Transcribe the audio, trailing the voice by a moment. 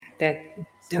That's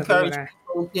totally what Encourage I.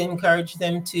 people, encourage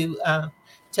them to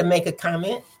make a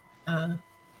comment. Uh,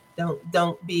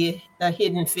 don't be a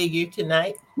hidden figure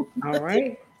tonight. All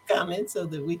right. Comment so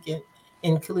that we can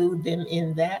include them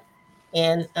in that.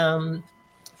 And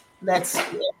let's see,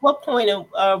 at what point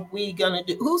are we gonna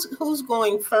do? Who's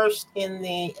going first in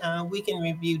the weekend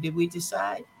review? Did we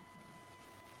decide?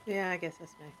 Yeah, I guess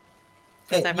that's me.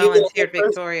 Since Okay, I you're gonna go volunteered first.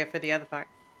 Victoria for the other part.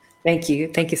 Thank you.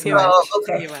 Thank you so You're welcome. Oh, much.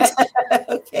 okay. You're welcome.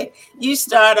 Okay, you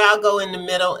start. I'll go in the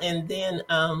middle, and then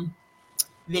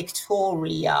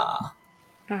Victoria.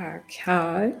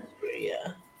 Okay.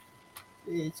 Victoria.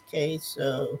 Okay,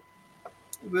 so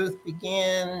Ruth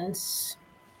begins,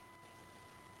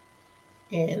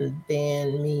 and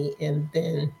then me, and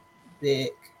then I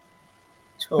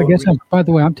guess Victoria. by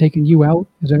the way, I'm taking you out.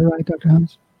 Is that right, Dr.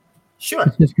 Hans? Sure.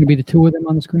 It's just going to be the two of them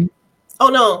on the screen? Oh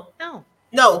no, No.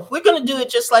 no, we're gonna do it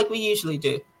just like we usually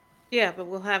do. Yeah, but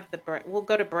we'll have the break. We'll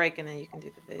go to break and then you can do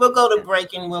the We'll video. go to Yeah.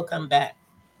 break and we'll come back.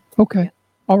 Okay. Yeah.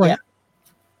 All Yeah, right.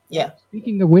 yeah.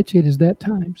 Speaking of which, it is that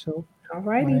time. So All I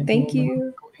righty. Thank will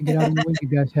you. go and get out of the way. You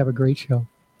guys have a great show.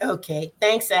 Okay.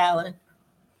 Thanks, Alan.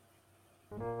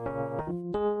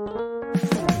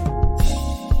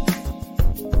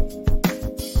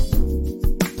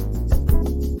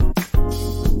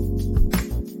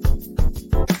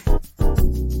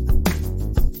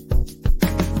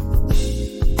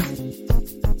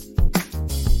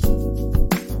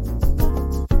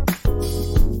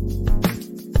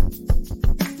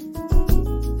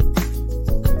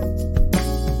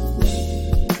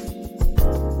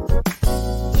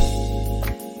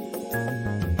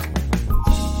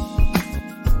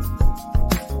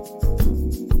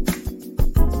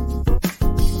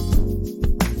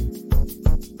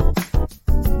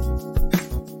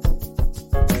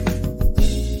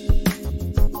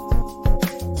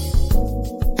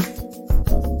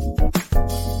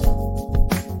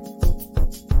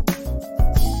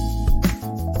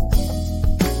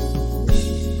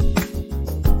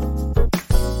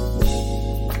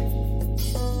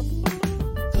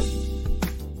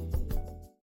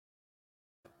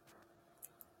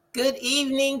 Good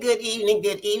evening,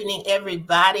 good evening,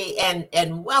 everybody, and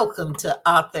welcome to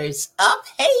Authors Up.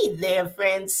 Hey there,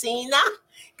 Francina.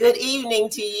 Good evening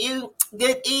to you.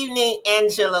 Good evening,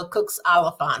 Angela Cooks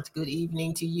Oliphant. Good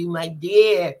evening to you, my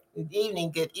dear. Good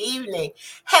evening, good evening.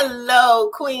 Hello,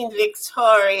 Queen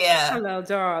Victoria. Hello,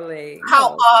 darling. How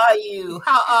Hello. are you?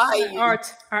 How are you?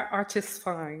 Our art is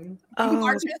fine. You Oh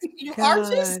artist? You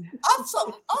artist? God.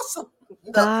 Awesome, awesome.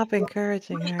 Look, Stop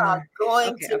encouraging we are her. going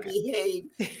Okay. to Okay. behave.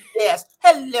 Yes.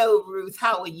 Hello, Ruth.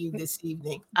 How are you this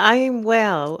evening? I'm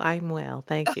well. I'm well.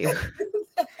 Thank you.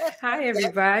 Hi,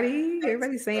 everybody.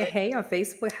 Everybody's saying hey on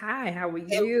Facebook. Hi, how are And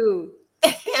you?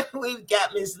 we've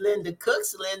got Miss Linda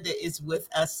Cooks. Linda is with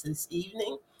us this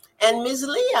evening. And Miss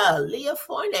Leah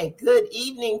Forney. Good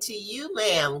evening to you,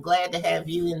 ma'am. Glad to have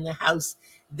you in the house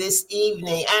this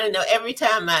evening. I don't know, every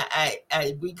time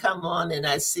we come on and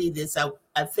I see this,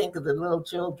 I think of the little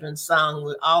children's song.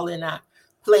 We're all in our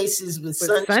places with With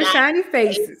sunshine sunshiny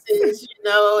faces. faces.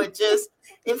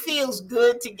 It feels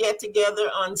good to get together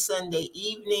on Sunday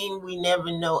evening. We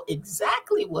never know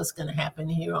exactly what's going to happen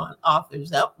here on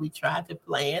Authors Up. We try to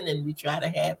plan and we try to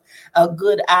have a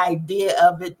good idea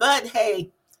of it. But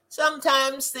hey,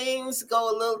 sometimes things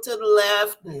go a little to the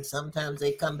left and sometimes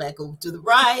they come back over to the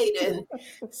right. And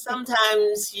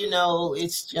sometimes,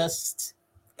 it's just,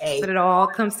 hey, But it all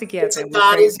comes it's together. a We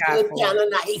God praise is God good for kind it.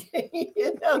 of night.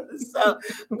 So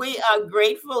we are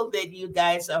grateful that you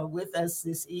guys are with us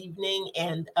this evening.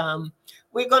 And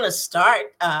we're going to start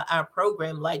our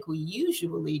program like we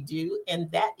usually do, and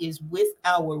that is with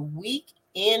our week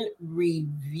in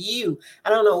review. I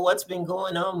don't know what's been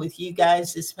going on with you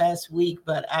guys this past week,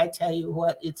 but I tell you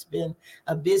what, it's been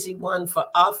a busy one for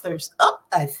Authors Up,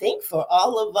 I think, for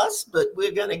all of us. But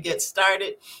we're going to get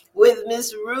started with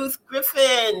Miss Ruth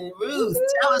Griffin. Ruth,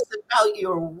 tell us about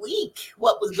your week.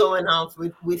 What was going on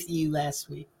with you last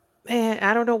week? Man,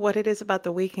 I don't know what it is about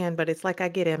the weekend, but it's like I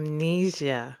get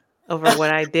amnesia over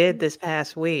what I did this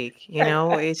past week.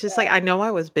 It's just like I know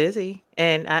I was busy,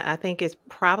 and I think it's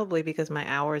probably because my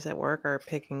hours at work are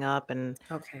picking up, and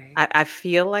Okay. I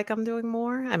feel like I'm doing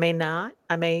more. I may not.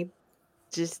 I may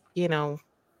just,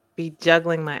 be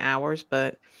juggling my hours,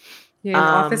 but You're in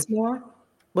the um, office more?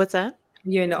 what's that?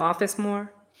 You're in the office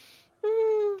more?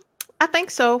 Mm, I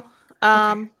think so.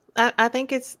 Okay. I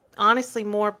think it's honestly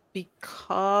more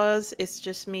because it's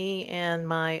just me and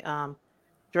my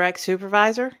direct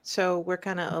supervisor. So we're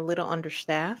kind of a little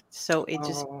understaffed. So it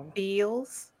just Oh,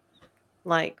 feels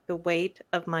like the weight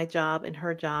of my job and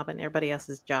her job and everybody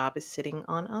else's job is sitting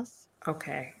on us.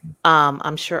 Okay.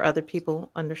 I'm sure other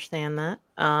people understand that.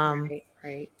 Right.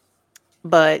 Right.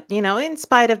 But, in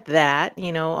spite of that,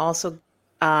 also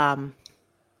um,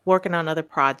 working on other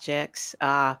projects,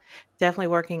 definitely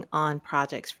working on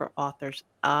projects for Authors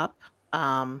Up.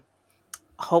 Um,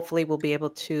 Hopefully, we'll be able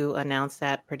to announce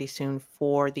that pretty soon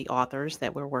for the authors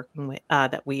that we're working with,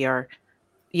 that we are,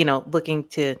 looking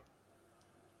to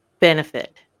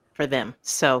benefit for them.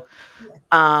 So,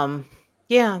 um,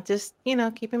 yeah, just,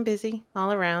 keeping busy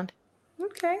all around.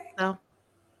 Okay. So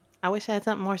I wish I had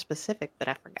something more specific, but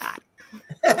I forgot.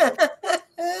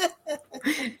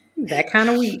 That kind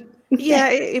of week. Yeah,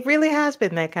 it really has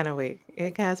been that kind of week.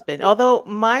 It has been. Although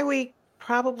my week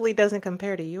probably doesn't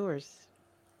compare to yours,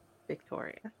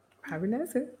 Victoria. Probably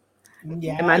knows it.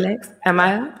 Am I Yeah. next? Am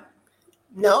I up?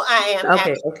 No, I am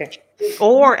Okay. actually. Okay.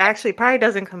 Or actually, probably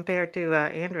doesn't compare to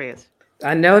Andrea's.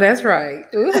 I know that's right.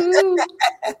 Ooh.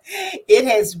 It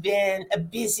has been a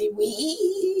busy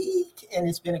week, and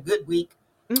it's been a good week.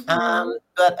 Hmm.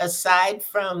 But aside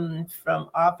from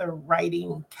author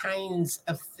writing kinds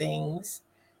of things,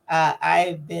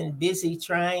 I've been busy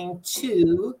trying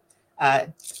to uh,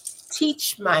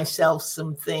 teach myself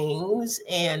some things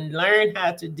and learn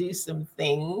how to do some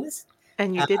things.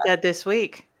 And you Uh, did that this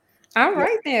week. All yeah,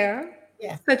 right there.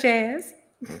 yeah, Such as.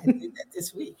 I did that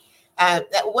this week.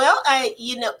 Well, I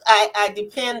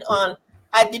depend on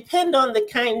the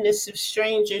kindness of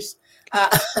strangers, uh,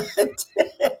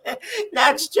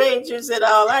 not strangers at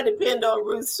all. I depend on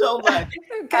Ruth so much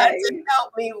to Okay.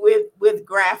 help me with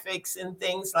graphics and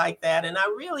things like that. And I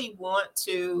really want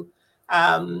to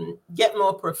get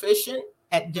more proficient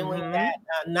at doing Hmm. that,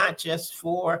 not just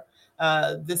for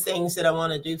the things that I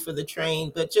want to do for the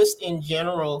train, but just in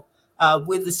general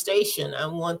with the station. I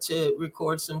want to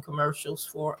record some commercials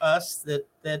for us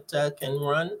that can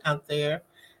run out there,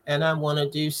 and I want to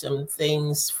do some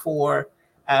things for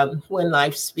When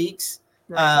Life Speaks.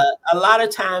 Right. Uh, a lot of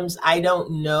times I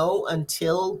don't know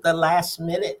until the last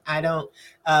minute. I don't.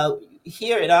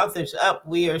 Here at Authors Up,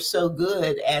 we are so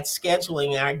good at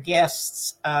scheduling our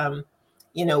guests,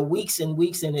 weeks and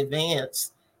weeks in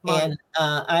advance, Right. and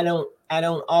I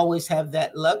don't always have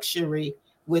that luxury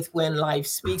with When Life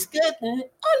Speaks. Good.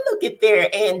 Oh, look at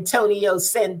there, Antonio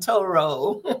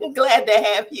Santoro. Glad to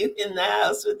have you in the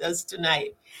house with us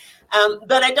tonight.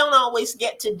 But I don't always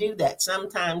get to do that.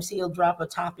 Sometimes he'll drop a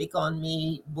topic on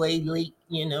me way late,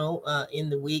 in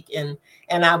the week, and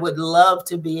I would love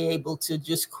to be able to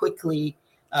just quickly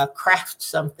craft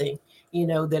something,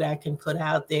 that I can put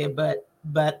out there. But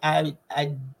I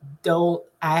don't.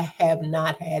 I have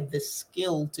not had the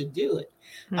skill to do it.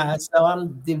 Mhm. So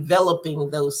I'm developing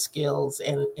those skills,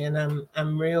 and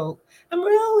I'm real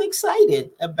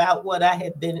excited about what I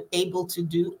have been able to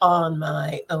do on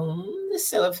my own.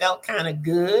 So it felt kind of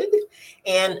good.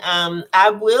 And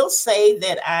I will say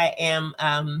that I am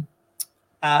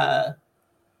uh,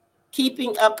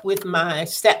 keeping up with my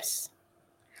steps.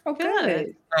 Oh, Good.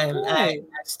 good. I Good.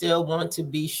 still want to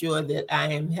be sure that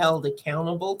I am held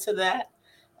accountable to that.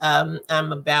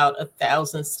 I'm about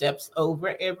 1,000 steps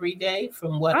over every day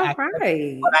from what All what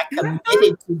right. I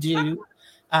committed to do.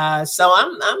 So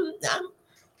I'm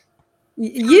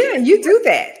Yeah, you do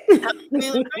that.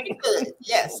 feeling pretty good.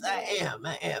 Yes, I am.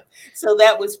 I am. So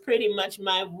that was pretty much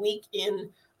my week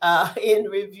in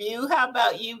review. How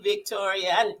about you,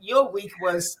 Victoria? Your week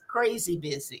was crazy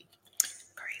busy.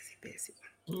 Crazy busy.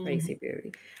 Mhm. Crazy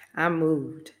busy. I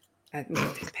moved. I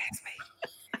moved this past week.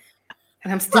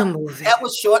 And I'm still Well, moving. that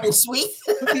was short and sweet.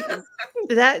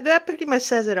 That pretty much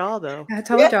says it all, though. I Yeah.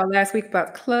 told y'all last week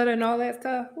about clutter and all that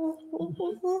stuff. Ooh, ooh, ooh,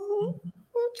 Mhm. ooh, ooh. Mhm.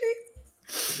 Ooh,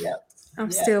 geez. Yep.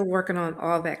 I'm Yep. still working on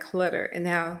all that clutter. And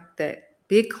now that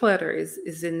big clutter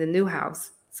is in the new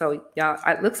house. So y'all,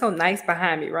 it looks so nice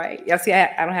behind me, right? Y'all see,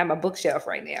 I don't have my bookshelf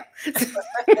right now.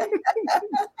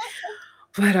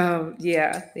 But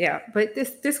yeah, yeah. But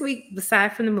this week,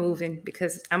 aside from the moving,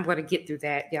 because I'm gonna get through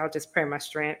that. Y'all just pray my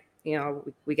strength.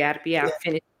 We got to be Yeah. out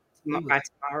finished We will. by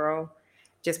tomorrow.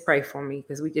 Just pray for me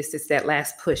because it's that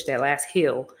last push, that last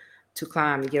hill to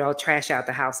climb to get all trash out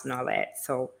the house and all that.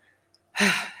 So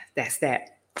that's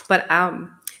that. But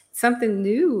something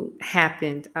new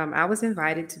happened. I was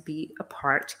invited to be a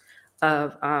part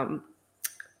of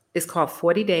it's called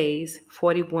 40 Days,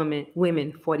 40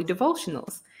 Women, 40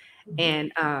 Devotionals. Mhm.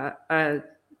 And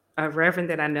a reverend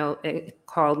that I know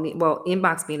called me, well,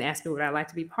 inboxed me and asked me would I like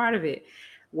to be part of it.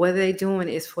 What they're doing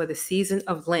is for the season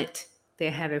of Lent.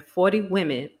 They're having 40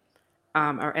 women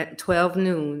or at 12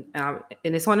 noon, and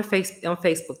it's on on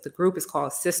Facebook. The group is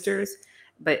called Sisters,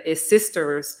 but it's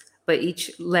Sisters, but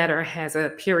each letter has a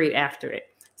period after it.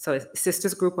 So it's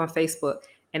Sisters group on Facebook,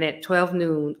 And at 12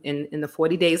 noon in the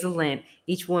 40 days of Lent,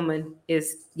 each woman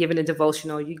is given a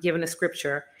devotional. You're given a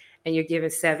scripture, and you're given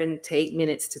 7 to 8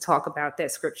 minutes to talk about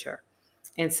that scripture.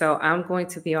 And so I'm going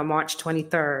to be on March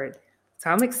 23rd. So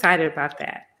I'm excited about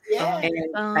that. Yeah.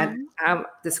 And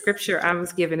the scripture I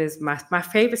was given is my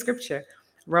favorite scripture,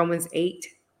 Romans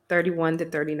 8:31 to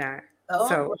 39. Oh,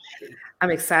 So right.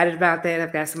 I'm excited about that.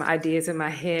 I've got some ideas in my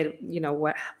head,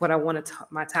 what I want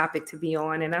my topic to be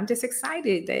on. And I'm just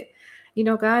excited that,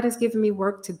 God has given me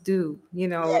work to do,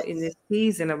 in Yes. this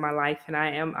season of my life. And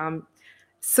I'm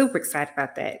super excited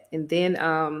about that. And then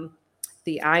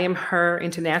the I Am Her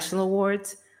International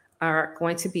Awards are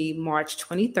going to be March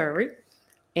 23rd.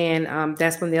 And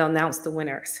that's when they'll announce the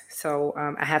winners. So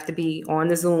I have to be on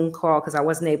the Zoom call because I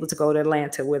wasn't able to go to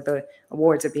Atlanta where the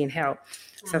awards are being held.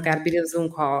 So I've got to be on the Zoom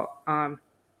call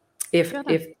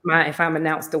if I'm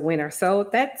announced the winner. So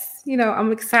that's,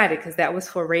 I'm excited because that was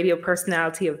for Radio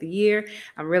Personality of the Year.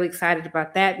 I'm really excited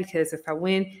about that because if I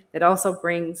win, that also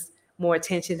brings more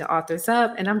attention to Authors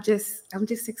Up, and I'm just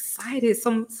excited.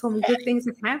 Some good things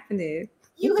have happened.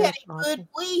 You had That's a awesome. good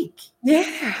week.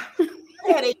 Yeah. You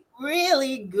had a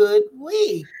really good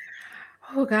week.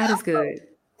 Oh, God is good.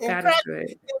 God is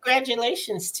good.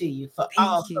 Congratulations to you for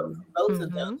Thank you. both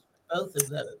of those. Both of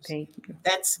those. Thank you.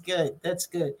 That's good. That's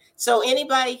good. So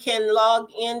anybody can log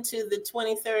into the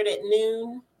 23rd at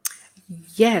noon.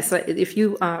 Yes, if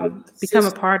you become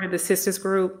a part of the sisters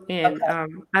group, and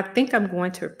I think I'm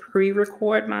going to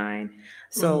pre-record mine,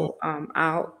 so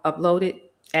I'll upload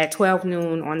it at 12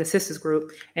 noon on the sisters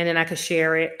group, and then I can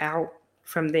share it out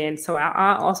from then. So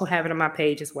I'll also have it on my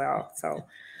page as well. So,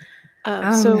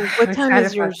 So what time excited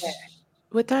is about yours?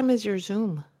 What time is your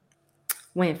Zoom?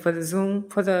 when for the Zoom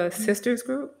for the sisters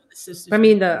group? Sisters I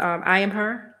mean the I Am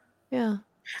Her. Yeah.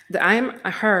 The I Am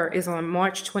Her is on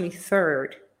March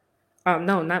 23rd.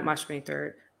 No, not March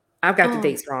 23rd. I've got the Oh,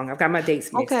 dates wrong. I've got my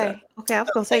dates mixed up. okay. Okay. I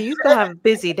was gonna say you still have a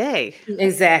busy day.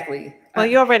 Exactly. Well,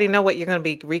 you already know what you're gonna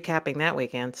be recapping that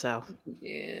weekend, so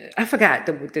Yeah, I forgot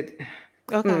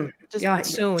okay. Just y'all.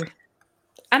 soon.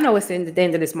 I know it's in the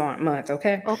end of this month.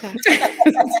 Okay. Okay.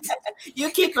 You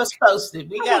keep us posted.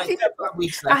 We got a couple of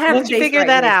weeks I left. have Once the you dates figure right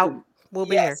that next out, week. we'll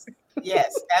be here.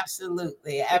 Yes,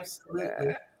 absolutely.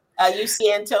 Absolutely. You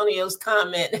see Antonio's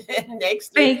comment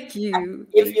next week. Thank you.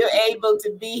 If you're able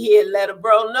to be here, let a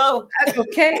bro know. That's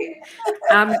okay.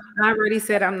 I already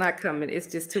said I'm not coming. It's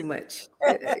just too much.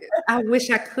 I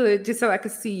wish I could, just so I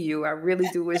could see you. I really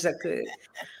do wish I could.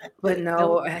 But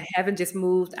no, I haven't just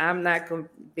moved. I'm not going to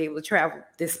be able to travel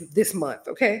this month.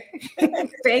 Okay.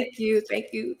 Thank you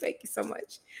so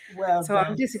much. Well So done.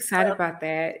 I'm just excited about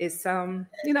that. It's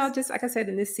just like I said,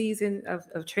 in this season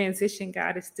of transition,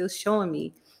 God is still showing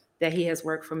me that He has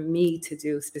work for me to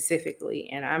do specifically,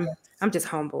 and I'm just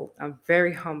humbled. I'm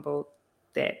very humbled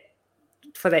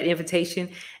for that invitation,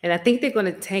 and I think they're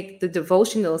going to take the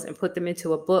devotionals and put them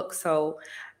into a book. So,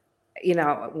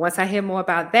 once I hear more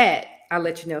about that, I'll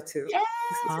let you know too. Yes.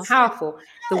 It's powerful.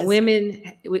 The Yes.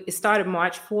 women, it started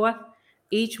March 4th.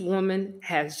 Each woman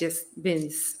has just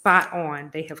been spot on.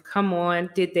 They have come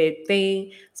on, did their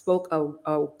thing, spoke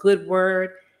a good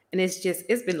word, and it's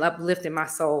been uplifting my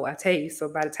soul. I tell you. So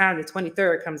by the time the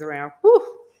 23rd comes around,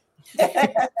 whew.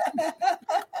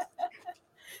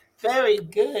 Very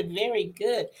good, very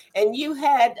good. And you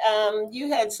had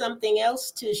something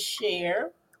else to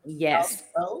share. Yes.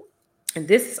 Also. And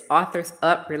this is Authors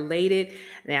Up related.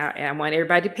 Now, I want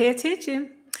everybody to pay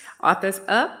attention. Authors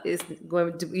Up is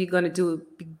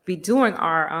be doing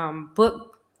our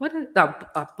book. What is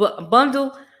a book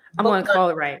bundle? I'm going to call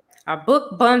it right. Our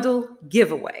book bundle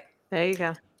giveaway. There you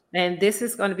go. And this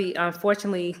is going to be,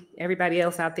 unfortunately, everybody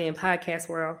else out there in podcast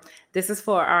world. This is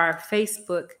for our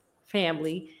Facebook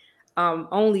family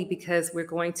only, because we're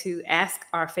going to ask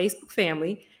our Facebook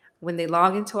family when they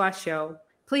log into our show,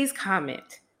 please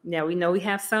comment. Now, we know we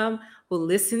have some who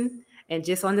listen and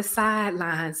just on the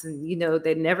sidelines, and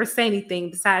they never say anything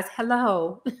besides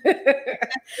hello.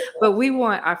 But we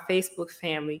want our Facebook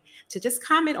family to just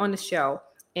comment on the show.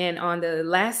 And on the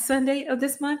last Sunday of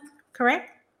this month, correct?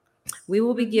 We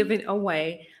will be giving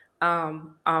away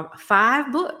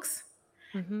 5 books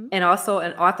and also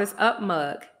an Authors Up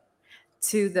mug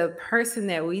to the person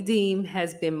that we deem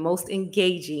has been most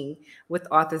engaging with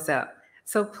Authors Up.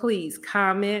 So please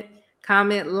comment,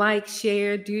 like,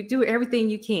 share, do everything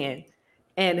you can.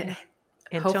 And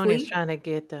Tony's hopefully trying to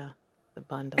get the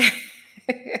bundle.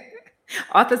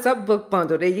 Authors Up book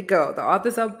bundle. There you go. The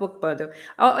Authors Up book bundle.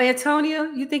 Oh, Antonio,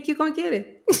 you think you're gonna get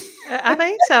it? I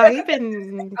think so. He's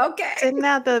been Okay. sending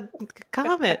out the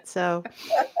comments, so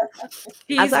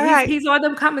He's that's all he's right. he's on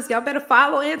them comments. Y'all better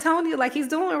follow Antonio like he's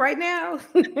doing right now.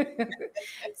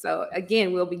 So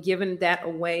again, we'll be giving that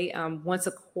away once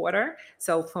a quarter.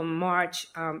 So from March,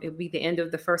 it'll be the end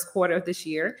of the first quarter of this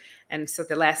year, and so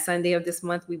the last Sunday of this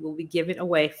month, we will be giving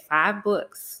away 5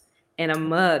 books and a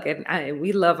mug, and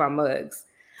we love our mugs.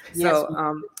 Yes,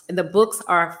 So and the books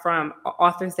are from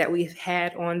authors that we've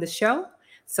had on the show.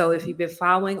 So if you've been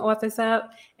following Authors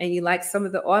Up and you like some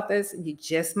of the authors, you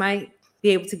just might be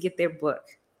able to get their book.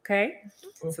 Okay.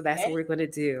 So that's what okay. we're going to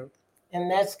do.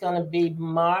 And that's going to be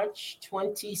March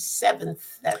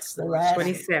 27th. That's the last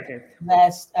 27th.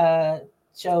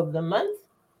 show of the month.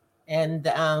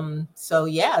 And so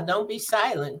yeah, don't be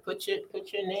silent. Put your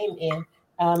name in.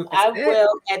 I That's it.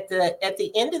 will at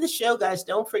the end of the show, guys.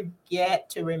 Don't forget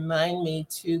to remind me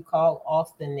to call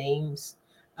off the names.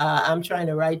 I'm trying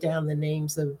to write down the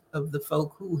names of the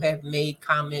folk who have made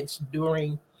comments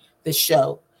during the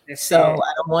show. That's So it.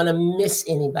 I don't want to miss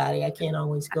anybody. I can't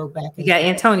always go back You and got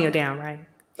Antonio down, right?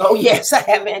 oh yes, I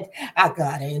haven't. I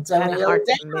got Kind of Antonio hard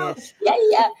to down. miss.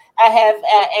 Yeah. I have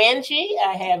Angie.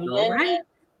 I have All Linda, right.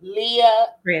 Leah,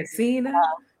 Francina.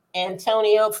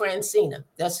 Antonio, Francina.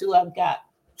 That's who I've got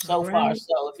so All far. right.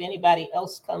 So if anybody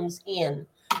else comes in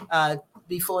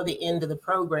before the end of the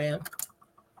program,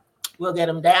 we'll get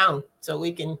them down so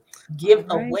we can give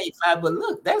All right. away 5. But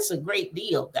look, that's a great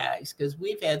deal, guys, because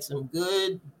we've had some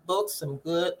good books, some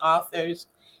good authors,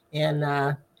 and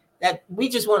that we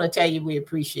just want to tell you we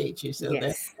appreciate you. So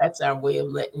Yes. that's our way of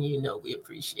letting you know we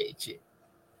appreciate you.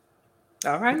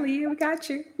 All right, Leah, we got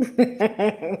you.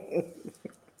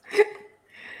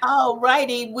 All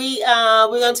righty, we're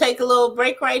gonna take a little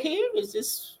break right here. Is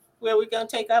this where we're gonna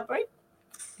take our break?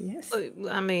 Yes.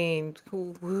 I mean,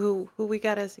 who we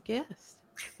got as a guest?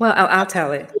 Well, I'll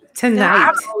tell it. I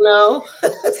Tonight, don't know.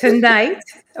 tonight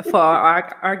for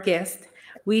our guest,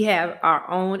 we have our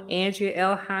own Andrea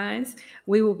L. Hines.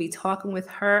 We will be talking with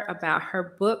her about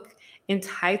her book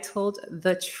entitled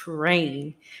The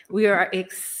Train. We are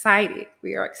excited.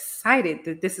 We are excited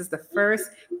that this is the first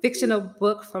fictional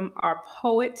book from our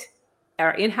poet,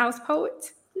 our in-house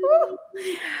poet. Woo!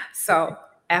 So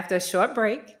after a short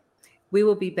break, we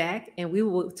will be back and we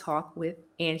will talk with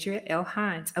Andrea L.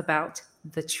 Hines about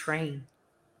The Train.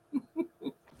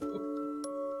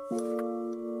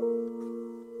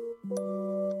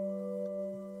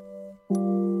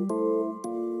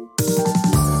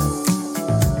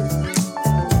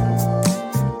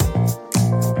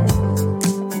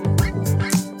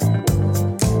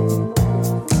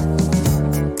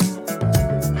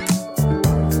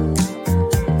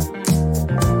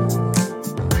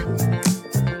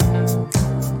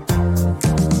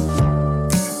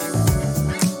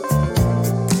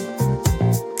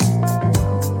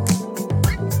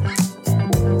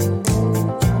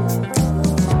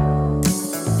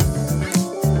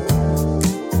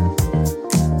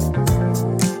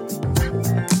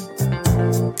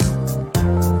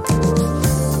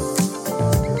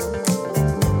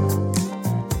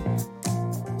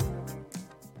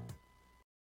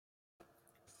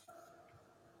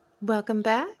 Welcome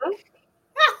back.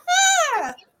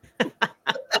 I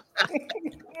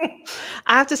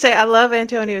have to say, I love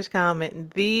Antonio's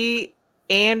comment. The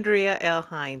Andrea L.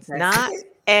 Hines, That's not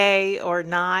it. a or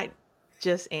not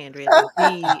just Andrea,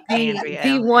 the Andrea The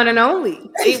L. one and Hines.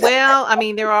 only. Well, I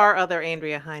mean, there are other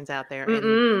Andrea Hines out there,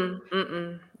 and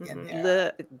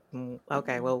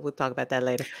okay, well, we'll talk about that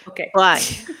later. Okay.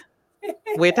 But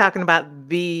we're talking about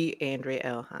the Andrea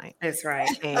L. Hines, That's right.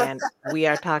 and we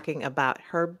are talking about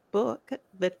her book,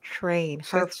 The Train,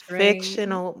 her The Train.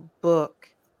 fictional book,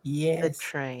 The Yes.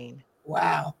 Train.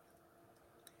 Wow.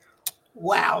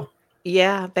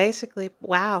 Yeah, basically,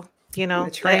 wow. You know,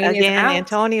 The train is again, out.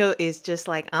 Antonio is just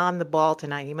like on the ball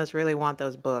tonight. He must really want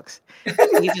those books.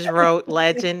 He just wrote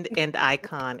Legend and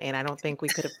Icon, and I don't think we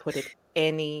could have put it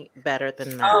any better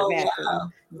than that. Oh Exactly. wow.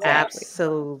 Exactly.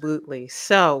 Absolutely.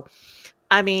 So,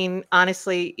 I mean,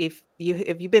 honestly, if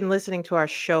you've been listening to our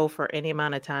show for any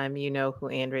amount of time, you know who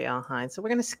Andrea L. Hines. So we're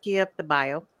gonna skip the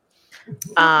bio.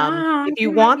 If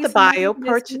you want the bio,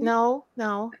 purchase. No.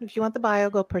 If you want the bio,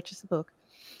 go purchase the book.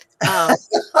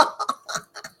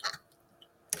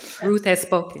 Ruth has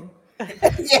spoken.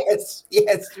 Yes.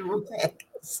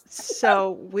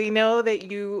 So we know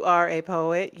that you are a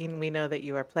poet, and we know that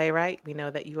you are a playwright. We know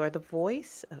that you are the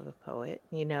voice of a poet.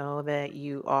 You know that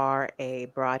you are a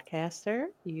broadcaster.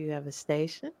 You have a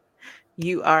station.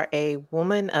 You are a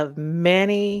woman of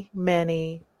many,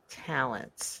 many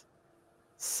talents.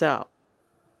 So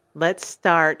let's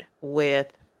start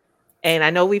with, and I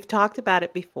know we've talked about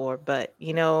it before, but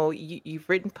you've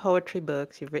written poetry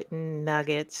books, you've written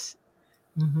nuggets,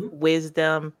 Mhm.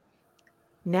 wisdom.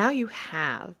 Now you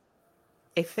have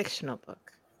a fictional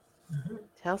book. Mhm.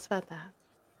 Tell us about that.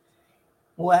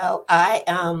 Well,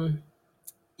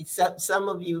 some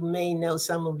of you may know,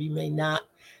 some of you may not.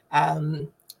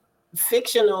 Um,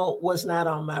 Fictional was not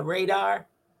on my radar.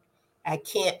 I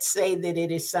can't say that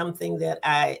it is something that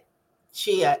I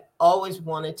always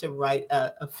wanted to write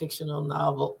a fictional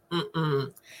novel.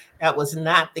 Mm-mm. That was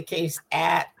not the case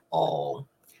at all.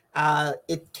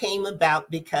 It came about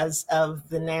because of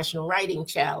the National Writing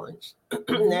Challenge.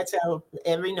 That's out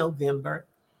every November.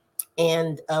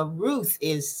 And Ruth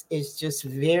is just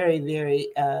very, very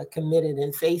committed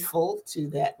and faithful to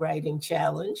that writing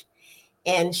challenge.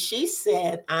 And she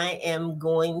said, I'm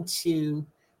going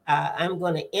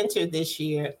to enter this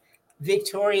year.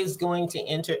 Victoria is going to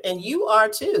enter, and you are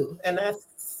too." And I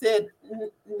said,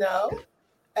 No,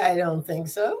 I don't think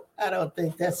so. I don't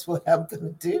think that's what I'm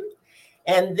going to do."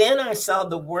 And then I saw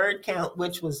the word count,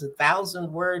 which was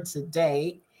 1,000 words a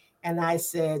day. And I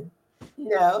said,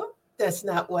 "No, that's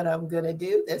not what I'm going to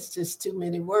do. That's just too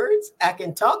many words. I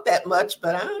can talk that much,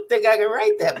 but I don't think I can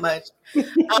write that much."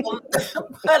 Um,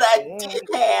 but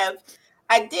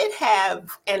I did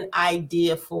have an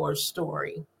idea for a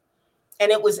story.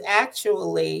 And it was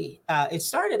actually, it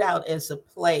started out as a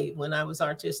play when I was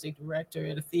artistic director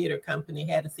at a theater company,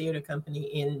 had a theater company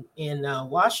in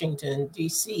Washington,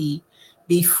 D.C.,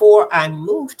 before I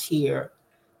moved here.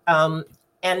 Um,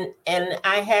 and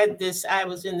I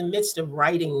was in the midst of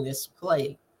writing this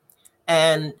play.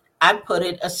 And I put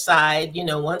it aside,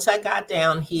 once I got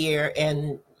down here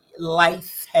and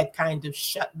life had kind of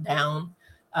shut down.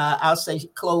 I'll say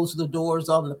closed the doors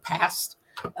on the past.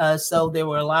 So there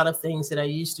were a lot of things that I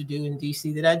used to do in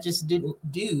DC that I just didn't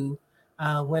do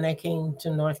when I came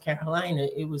to North Carolina.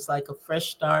 It was like a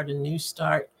fresh start, a new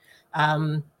start.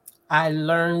 Um, I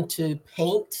learned to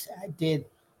paint. I did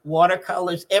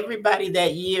watercolors. Everybody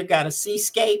that year got a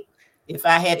seascape. If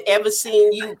I had ever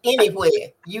seen you anywhere,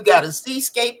 you got a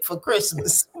seascape for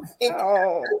Christmas.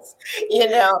 Oh.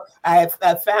 I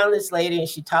found this lady and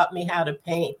she taught me how to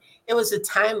paint. It was a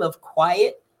time of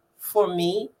quiet for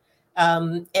me.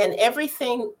 And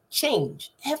everything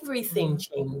changed. Everything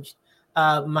changed.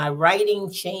 My writing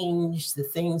changed. The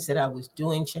things that I was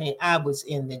doing changed. I was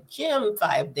in the gym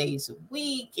 5 days a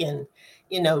week and,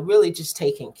 really just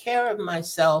taking care of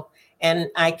myself. And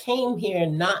I came here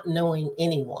not knowing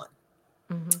anyone.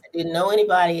 Mm-hmm. I didn't know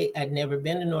anybody. I'd never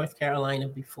been to North Carolina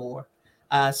before.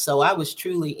 So I was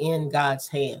truly in God's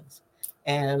hands.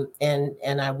 And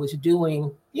I was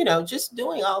doing, just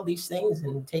doing all these things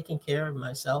and taking care of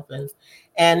myself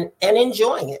and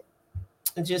enjoying it.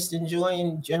 Just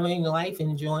enjoying life,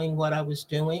 enjoying what I was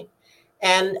doing.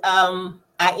 And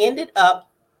I ended up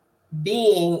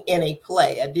being in a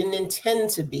play. I didn't intend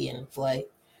to be in a play,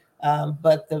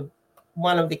 but the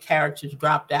one of the characters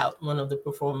dropped out. One of the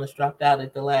performers dropped out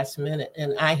at the last minute,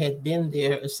 and I had been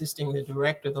there assisting the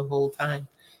director the whole time.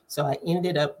 So I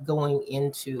ended up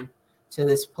going to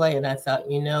this play, and I thought,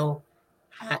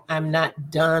 I'm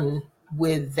not done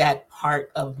with that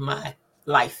part of my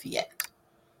life yet.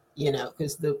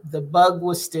 Because the bug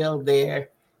was still there,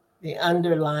 the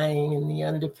underlying and the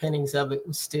underpinnings of it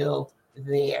was still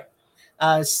there.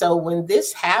 So when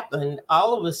this happened,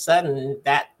 all of a sudden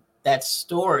that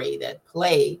story, that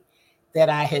play that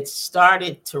I had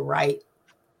started to write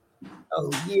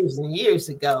years and years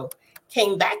ago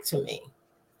came back to me.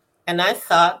 And I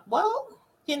thought, well,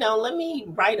 let me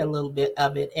write a little bit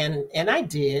of it. And I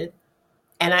did.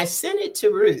 And I sent it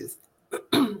to Ruth.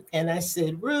 And I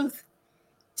said, "Ruth,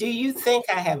 do you think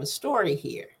I have a story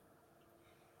here?"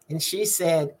 And she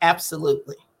said,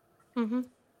 "Absolutely." Mm-hmm.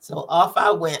 So off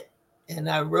I went and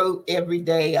I wrote every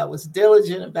day. I was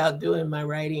diligent about doing my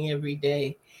writing every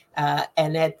day.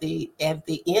 And at the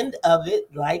end of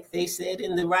it, like they said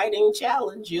in the writing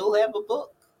challenge, you'll have a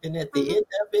book. And at the Mm-hmm. end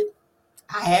of it,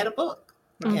 I had a book.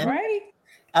 All And right.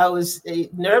 I was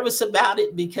nervous about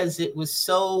it because it was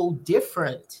so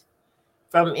different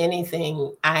from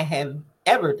anything I have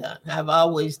ever done. I've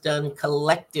always done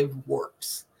collective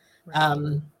works.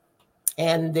 Right.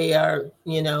 And they are,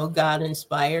 God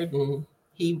inspired, and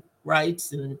he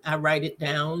writes and I write it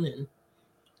down, and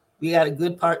we got a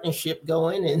good partnership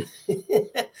going. And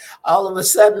all of a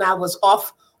sudden I was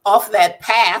off that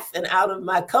path and out of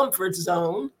my comfort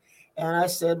zone. And I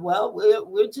said, well,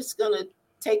 we're just going to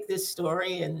take this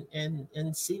story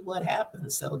and see what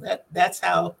happens. So that's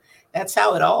how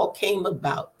it all came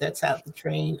about. That's how the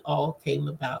train all came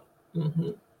about.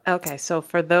 Mm-hmm. Okay, so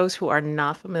for those who are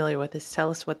not familiar with this,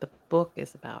 tell us what the book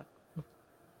is about.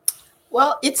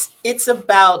 Well, it's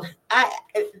about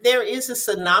there is a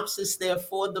synopsis there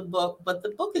for the book, but the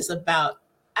book is about,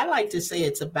 I like to say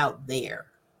it's about there.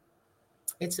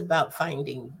 It's about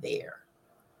finding there.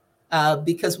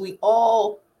 Because we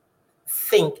all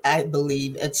think, I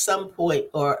believe, at some point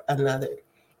or another,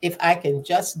 if I can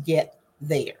just get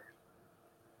there,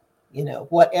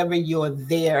 whatever your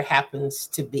there happens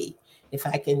to be, if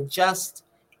I can just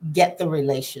get the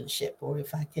relationship, or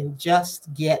if I can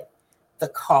just get the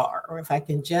car, or if I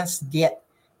can just get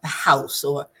the house,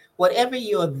 or whatever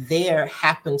your there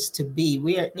happens to be,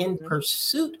 we are in Mhm.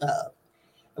 pursuit of.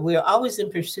 We are always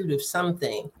in pursuit of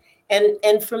something.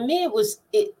 And for me,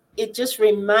 it just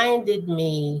reminded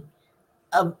me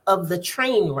of the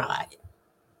train ride.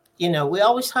 We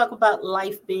always talk about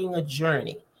life being a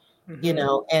journey,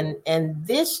 Mhm. and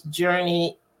this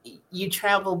journey, you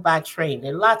travel by train.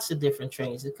 There are lots of different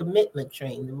trains: the commitment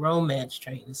train, the romance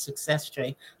train, the success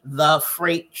train, the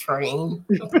freight train,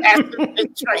 passenger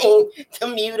train,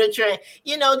 commuter train,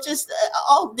 just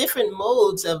all different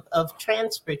modes of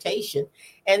transportation.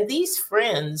 And these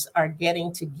friends are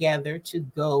getting together to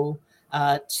go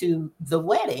to the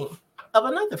wedding of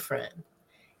another friend,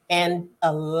 and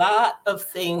a lot of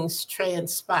things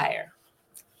transpire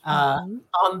uh, Mhm.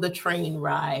 on the train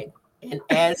ride. And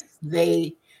as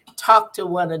they talk to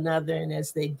one another, and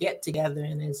as they get together,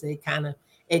 and as they kind of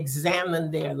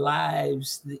examine their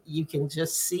lives, you can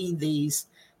just see these,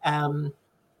 um,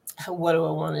 what do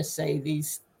I want to say,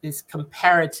 these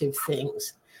comparative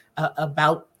things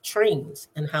about trains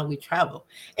and how we travel.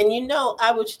 And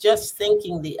I was just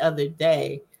thinking the other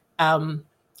day, um,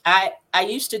 I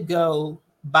used to go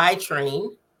by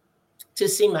train to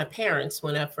see my parents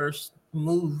when I first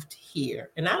moved here.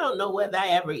 And I don't know whether I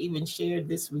ever even shared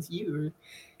this with you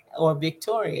or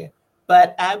Victoria,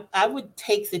 but I would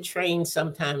take the train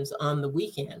sometimes on the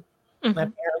weekend. My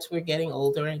Mhm. parents were getting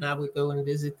older, and I would go and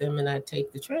visit them, and I'd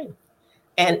take the train.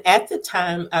 And at the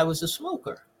time, I was a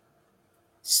smoker.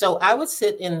 So I would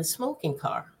sit in the smoking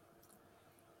car.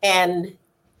 And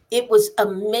it was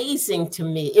amazing to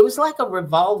me. It was like a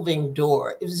revolving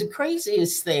door. It was the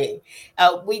craziest thing.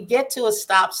 We get to a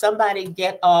stop, somebody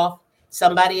get off,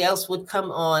 somebody else would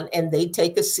come on, and they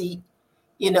take a seat,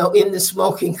 in the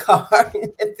smoking car.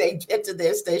 And they get to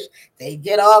their station, they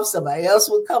get off, somebody else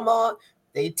would come on,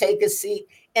 they take a seat.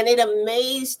 And it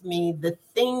amazed me the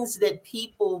things that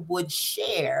people would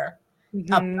share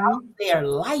about Mhm. their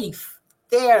life,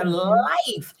 their Mhm.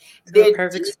 life, To a their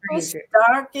perfect deepest, stranger.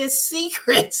 darkest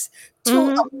secrets to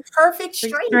a Mhm. perfect Perfect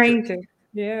stranger, stranger.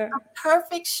 Yeah.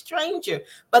 perfect stranger.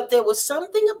 But there was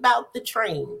something about the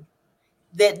train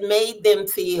that made them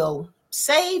feel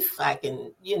safe. I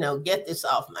can, get this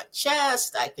off my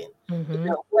chest. I can,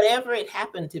 Mhm. whatever it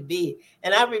happened to be.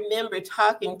 And I remember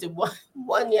talking to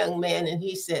one young man, and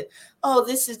he said, "Oh,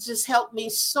 this has just helped me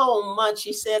so much."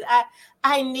 He said,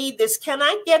 I need this. Can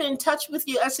I get in touch with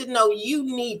you? I said, "No, you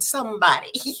need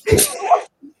somebody."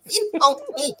 You don't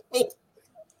need me.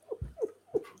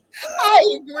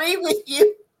 I agree with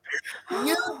you.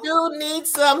 You do need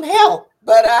some help,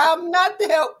 but I'm not the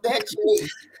help that you need.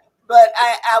 But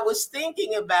I was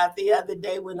thinking about the other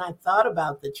day when I thought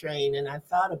about the train, and I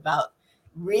thought about,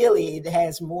 really, it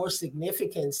has more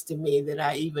significance to me than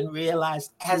I even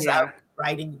realized as I was Yeah.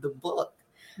 writing the book.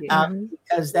 Yeah. Mhm.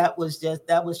 Because that was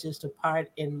just a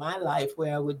part in my life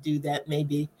where I would do that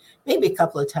maybe a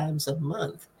couple of times a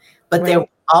month. But there were Right.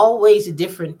 always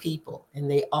different people, and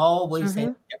they always had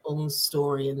Mhm. their own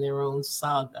story and their own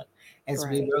saga as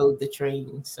we Right. rode the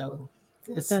train. So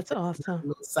That's that's awesome. a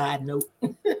little side note.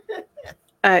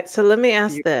 All right, so let me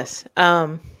ask Beautiful. this.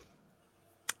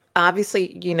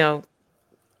 Obviously,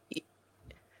 y-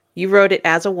 you wrote it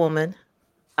as a woman.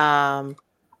 Um,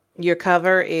 your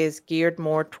cover is geared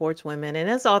more towards women, and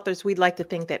as authors, we'd like to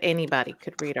think that anybody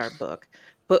could read our book.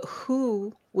 But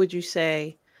who would you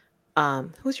say,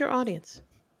 who's your audience?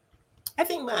 I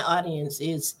think my audience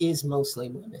is mostly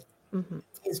women. Mhm.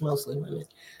 Is mostly women,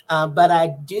 but I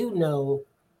do know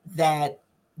that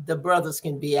the brothers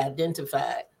can be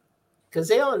identified because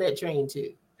they're on that train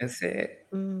too. That's it.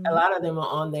 A Mm, lot of them are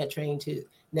on that train too.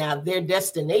 Now their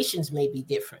destinations may be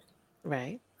different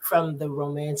right. from the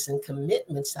romance and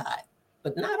commitment side,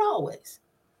 but not always.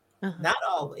 Uh-huh. Not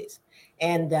always.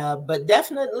 And but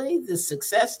definitely the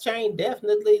success train,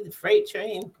 definitely the freight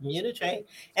train, commuter train.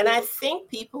 And I think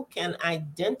people can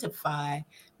identify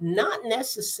not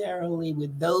necessarily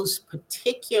with those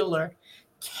particular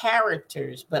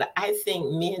characters, but I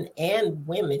think men and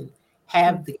women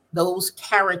have those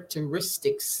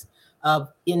characteristics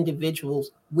of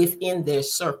individuals within their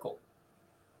circle.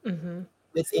 Mm-hmm.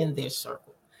 within their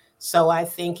circle. So I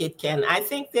think it can. I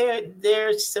think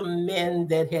there's some men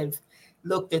that have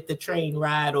looked at the train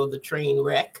ride or the train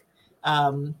wreck.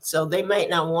 So they might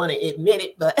not want to admit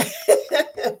it, but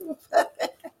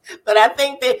but I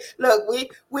think that look,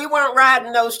 we weren't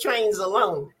riding those trains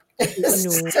alone.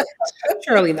 No.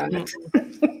 Surely not.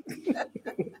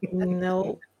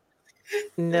 No,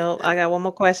 no. I got one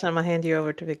more question. I'm gonna hand you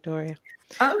over to Victoria.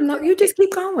 Oh no, you just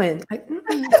keep going.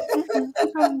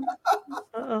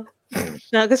 Uh-oh.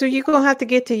 No, because you're gonna have to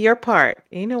get to your part.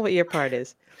 You know what your part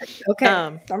is. Okay,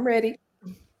 Um, I'm ready.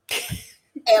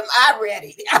 Am I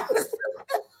ready?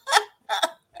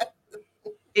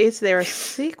 Is there a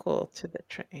sequel to The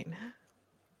Train?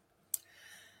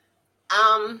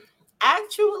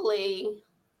 Actually,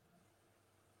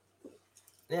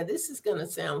 now this is going to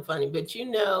sound funny, but you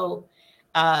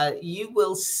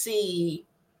will see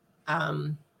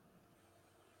Oh,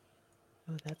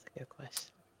 that's a good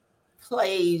question.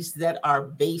 plays that are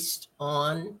based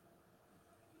on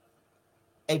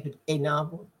a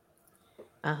novel.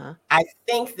 Uh-huh. I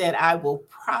think that I will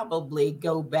probably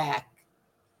go back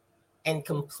and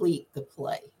complete the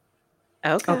play.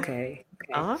 Okay. Okay.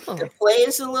 Oh, The play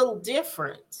is a little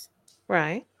different.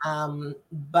 right.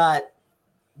 But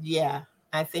yeah,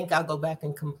 I think I'll go back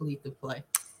and complete the play.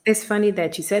 It's funny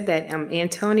that you said that.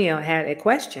 Antonio had a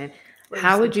question.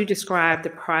 How would you describe the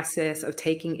process of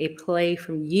taking a play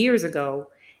from years ago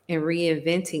and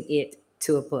reinventing it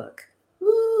to a book?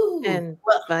 Ooh, And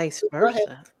well, vice go ahead.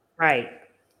 versa. Right.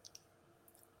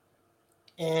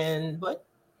 And what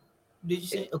did you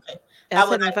say? Okay. I How said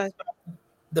would I and vice- describe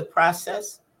the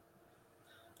process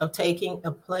of taking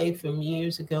a play from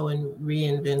years ago and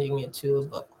reinventing it to a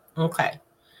book? Okay.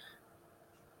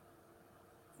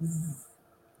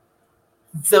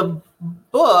 The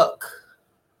book,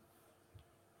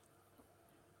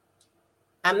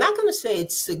 I'm not going to say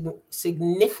it's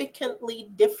significantly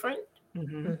different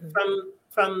Mhm. Mhm.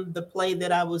 from the play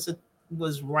that I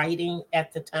was writing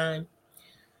at the time.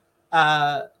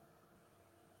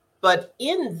 But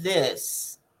in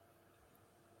this,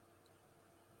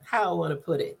 how I want to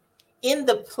put it, in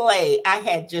the play, I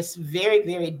had just very,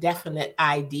 very definite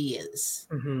ideas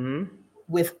Mhm.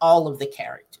 with all of the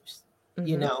characters.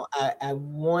 You Mhm. know,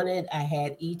 I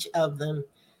had each of them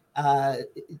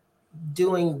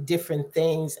doing different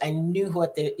things. I knew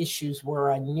what their issues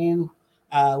were. I knew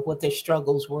what their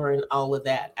struggles were and all of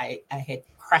that. I had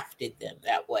crafted them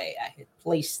that way. I had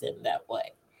placed them that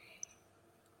way.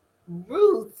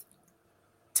 Ruth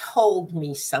told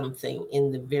me something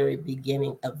in the very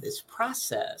beginning of this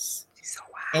process. She's so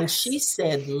And wise. she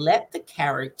said, let the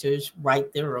characters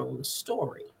write their own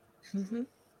story. Mhm.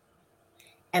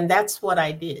 And that's what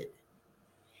I did.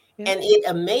 Yeah. And it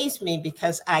amazed me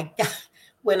because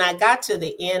when I got to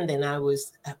the end and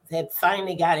had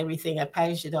finally got everything, I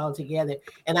packaged it all together.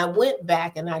 And I went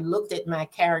back and I looked at my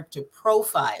character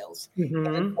profiles. And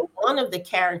Mhm. for one of the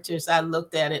characters, I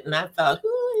looked at it and I thought,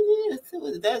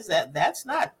 who does that? That's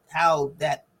not how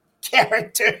that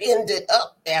character ended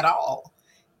up at all.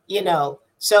 You know,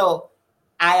 so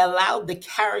I allowed the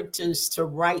characters to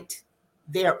write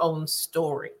their own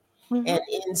story. Mhm. And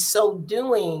in so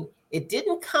doing, it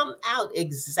didn't come out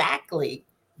exactly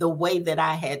the way that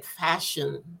I had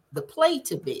fashioned the play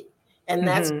to be. And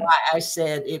that's Mhm. why I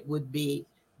said it would be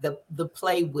the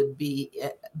play would be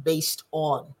based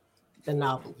on the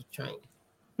novel The Train.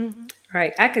 Mhm.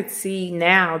 Right. I could see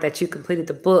now that you completed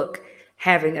the book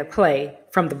having a play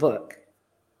from the book.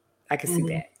 I can see Mhm.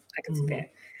 that. I can see Mhm.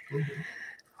 that. Mhm.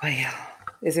 Well,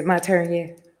 is it my turn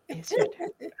yet? It's your turn.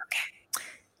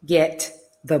 Get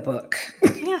the book.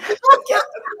 Yeah.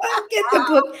 Get the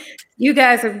book. You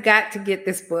guys have got to get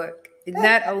this book.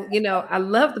 Not, I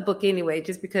love the book anyway,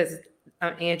 just because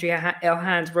Andrea L.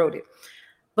 Hines wrote it.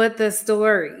 But the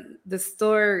story,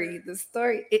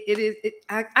 it is.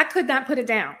 I could not put it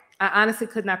down. I honestly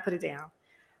could not put it down.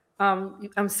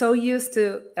 I'm so used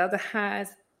to Elder Hines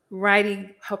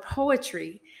writing her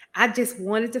poetry. I just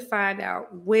wanted to find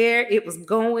out where it was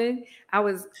going. I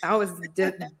was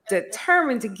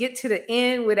determined to get to the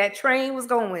end where that train was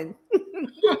going,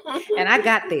 and I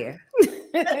got there.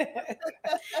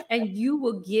 And you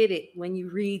will get it when you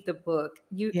read the book.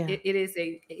 Yeah. It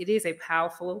is a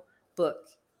powerful book.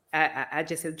 I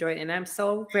just enjoy it, and I'm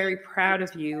so very proud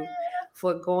of you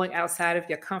for going outside of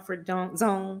your comfort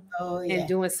zone Oh, and yeah.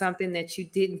 doing something that you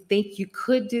didn't think you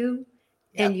could do,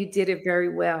 and you did it very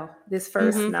well. This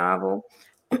first Mhm. novel,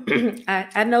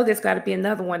 I know there's got to be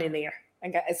another one in there.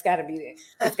 It's got to be there.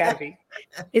 It's got to be.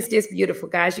 It's just beautiful,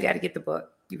 guys. You got to get the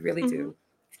book. You really do.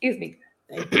 Excuse me.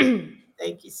 Thank you.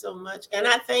 Thank you so much. And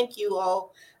I thank you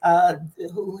all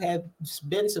who have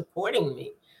been supporting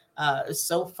me.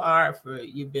 so far. For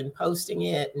you've been posting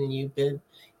it, and you've been,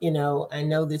 I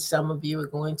know that some of you are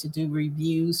going to do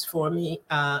reviews for me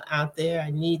out there.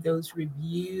 I need those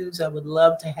reviews. I would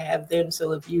love to have them.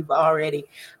 So if you've already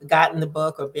gotten the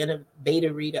book or been a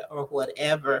beta reader or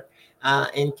whatever,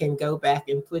 and can go back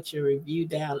and put your review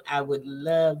down, I would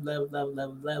love, love, love,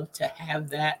 love, love to have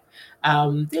that.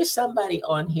 There's somebody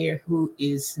on here who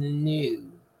is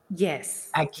new. Yes.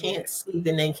 I can't see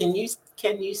the name. Can you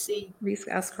see Reese,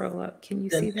 I'll scroll up. Can you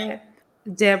the see name?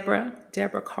 that?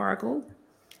 Deborah Cargill.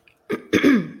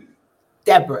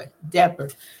 Deborah.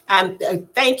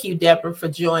 Thank you, Deborah, for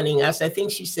joining us. I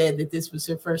think she said that this was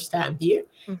her first time here.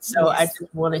 So I Yes.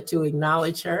 just wanted to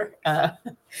acknowledge her.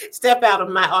 Step out of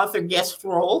my author guest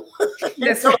role and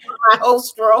That's go right. to my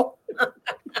host role.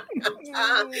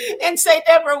 And say,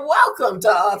 Deborah, welcome to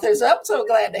Authors Up. So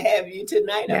glad to have you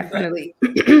tonight. I'm glad Definitely.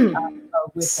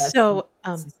 with us. So,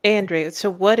 Andrea, so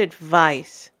what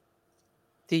advice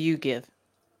do you give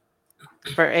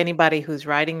for anybody who's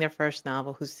writing their first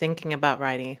novel, who's thinking about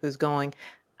writing it, who's going,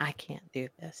 I can't do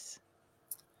this?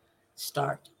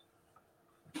 Start.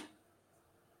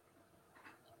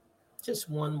 Just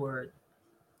one word.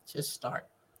 Just start.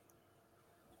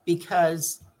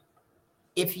 Because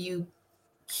if you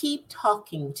keep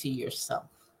talking to yourself,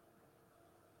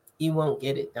 you won't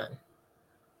get it done.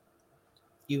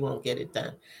 You won't get it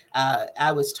done.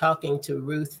 I was talking to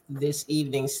Ruth this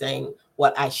evening saying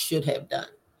what I should have done.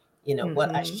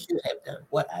 What I should have done,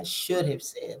 what I should have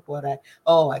said,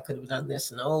 I could have done this,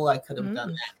 and I could have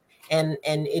done that. And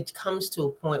it comes to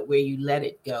a point where you let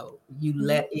it go. You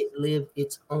let it live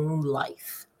its own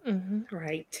life.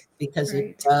 Right. Because Right.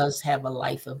 it does have a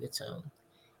life of its own.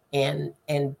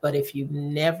 But if you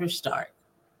never start,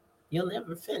 you'll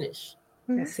never finish.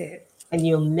 That's it. And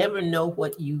you'll never know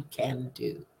what you can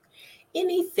do.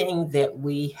 Anything that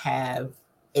we have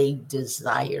a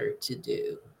desire to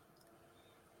do,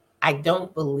 I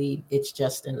don't believe it's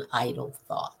just an idle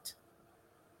thought.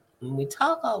 And we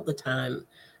talk all the time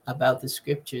about the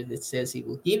scripture that says he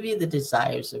will give you the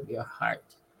desires of your heart.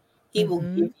 He will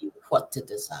give you what to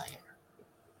desire.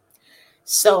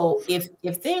 So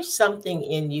if there's something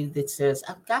in you that says,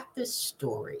 I've got this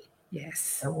story.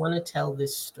 Yes. I want to tell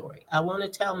this story. I want to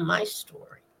tell my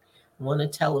story. I want to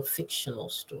tell a fictional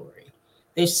story.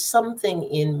 There's something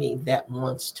in me that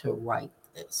wants to write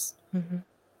this.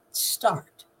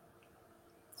 Start.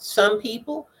 Some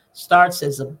people starts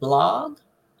as a blog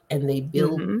and they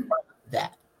build from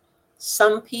that.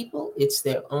 Some people, it's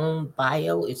their own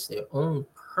bio, it's their own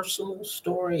personal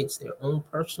story, it's their own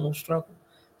personal struggle.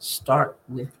 Start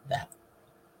with that.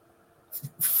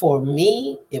 For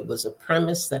me, it was a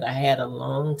premise that I had a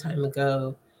long time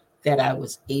ago that I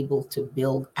was able to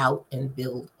build out and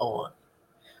build on.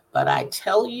 But I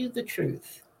tell you the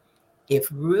truth, if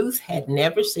Ruth had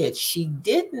never said, she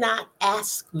did not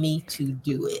ask me to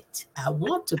do it. I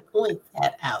want to point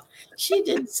that out. She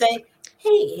didn't say,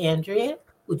 hey, Andrea,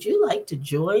 would you like to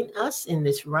join us in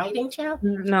this writing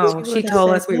challenge? No, she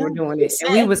told us we were doing it,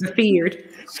 and we was feared.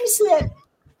 She said,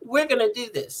 we're going to do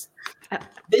this.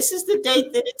 This is the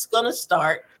date that it's going to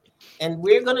start, and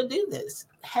we're going to do this.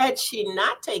 Had she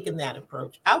not taken that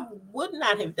approach, I would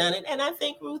not have done it, and I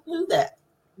think Ruth knew that.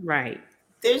 Right.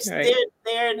 There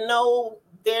are no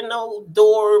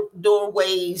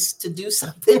doorways to do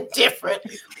something different.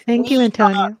 Thank you,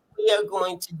 Antonia. We are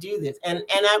going to do this, and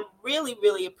I really,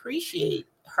 really appreciate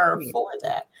her for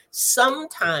that.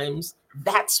 Sometimes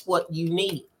that's what you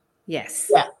need.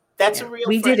 Yes. Yeah, that's a real.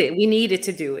 We did it. We needed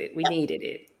to do it. We needed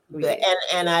it.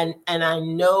 And I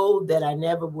know that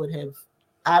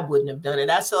I wouldn't have done it.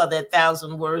 I saw that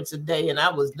 1,000 words a day and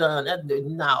I was done.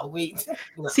 No.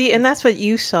 See, and that's what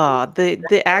you saw.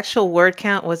 The actual word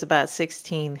count was about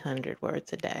 1,600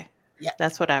 words a day. Yeah.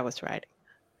 That's what I was writing.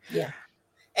 Yeah.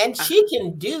 And she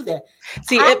can do that.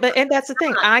 See, and that's the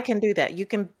thing. I can do that. You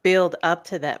can build up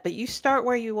to that, but you start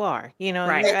where you are. You're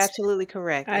absolutely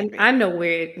correct. I know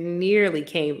where it nearly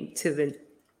came to the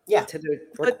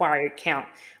required count,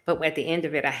 but at the end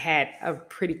of it, I had a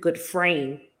pretty good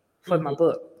frame for my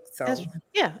book. So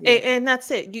and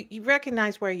that's it. You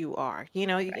recognize where you are.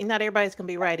 Not everybody's gonna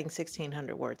be writing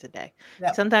 1,600 words a day.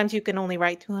 Yep. Sometimes you can only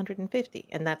write 250,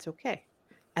 and that's okay,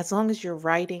 as long as you're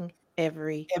writing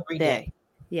every day.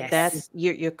 Yes. That's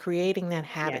you're creating that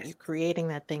habit. Yes. You're creating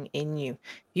that thing in you.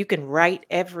 You can write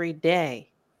every day.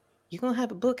 You're gonna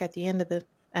have a book at the end of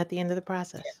the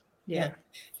process. Yeah.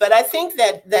 But I think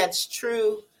that's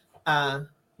true,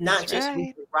 not just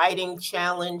with the writing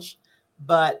challenge,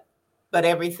 but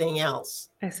everything else.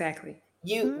 Exactly.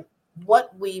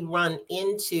 What we run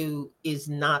into is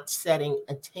not setting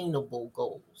attainable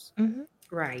goals.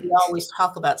 Right. We always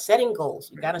talk about setting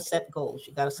goals. You got to set goals.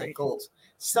 You got to set Right. goals.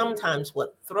 Sometimes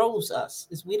what throws us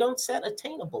is we don't set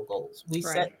attainable goals. We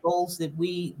Right. set goals that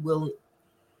we will,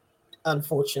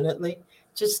 unfortunately,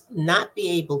 just not be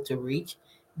able to reach.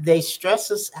 They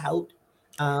stress us out.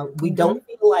 We don't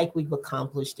feel like we've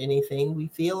accomplished anything. We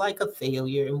feel like a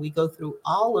failure, and we go through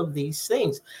all of these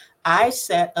things. I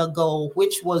set a goal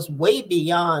which was way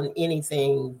beyond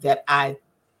anything that I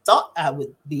thought I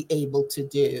would be able to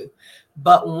do.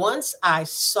 But once I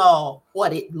saw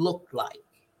what it looked like,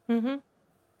 Mm-hmm.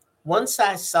 once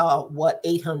I saw what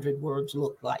 800 words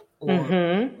looked like, or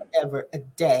Mm-hmm. whatever a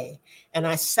day, and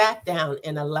I sat down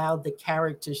and allowed the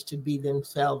characters to be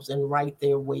themselves and write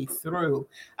their way through,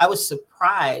 I was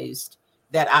surprised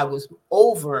that I was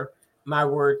over my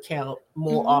word count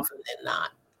more often than not.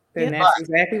 Then Yep. that's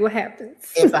exactly what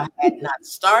happens. If I had not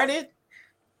started,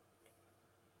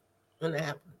 what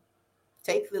happened?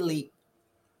 Take the leap.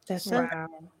 That's it. Wow.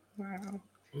 Wow.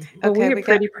 Mhm. But Okay, we are we got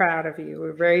pretty proud of you.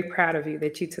 We're very proud of you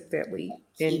that you took that leap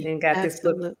and got this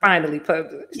book absolutely. finally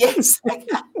published. Yes, I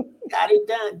got it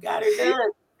done. Got her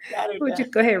done. Got her Would you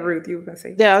done. go ahead, Ruth? You were gonna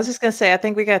say Yeah, I was just gonna say, I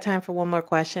think we got time for one more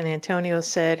question. Antonio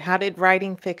said, "How did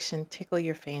writing fiction tickle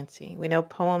your fancy? We know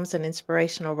poems and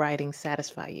inspirational writing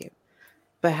satisfy you,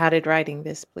 but how did writing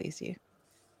this please you?"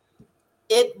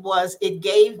 It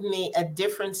gave me a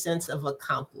different sense of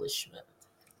accomplishment.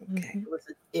 okay. Mhm.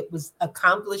 It was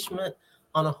accomplishment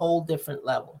on a whole different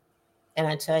level. And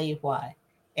I tell you why.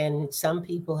 And some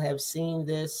people have seen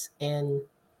this, and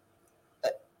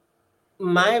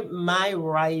my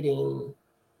writing,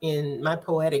 in my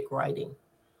poetic writing,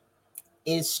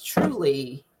 is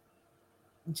truly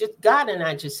just God and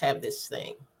I just have this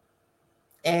thing.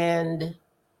 And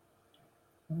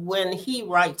when he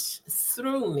writes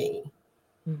through me,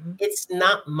 Mhm. it's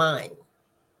not mine.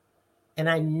 And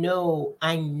I know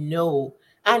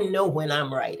when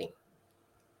I'm writing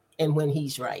and when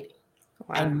he's writing.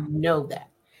 I Wow. know that.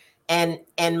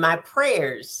 And my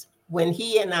prayers, when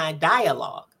he and I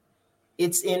dialogue,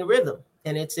 it's in rhythm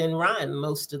and it's in rhyme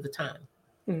most of the time.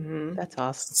 Mm-hmm. That's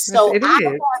awesome. So It I is.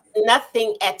 have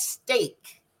nothing at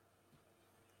stake.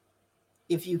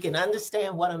 If you can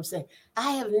understand what I'm saying,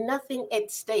 I have nothing at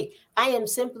stake. I am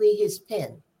simply his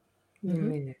pen. Mhm.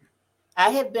 Amen. I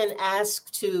have been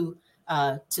asked to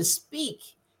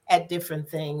speak at different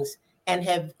things, and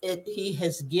he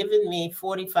has given me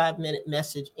 45-minute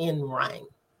message in rhyme.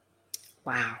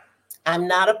 Wow. I'm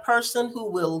not a person who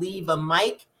will leave a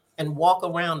mic and walk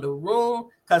around the room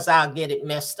because I'll get it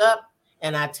messed up.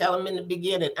 And I tell him in the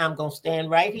beginning, I'm going to stand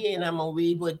right here and I'm going to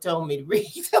read what he told me to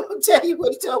read. I'm going to tell you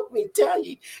what he told me to tell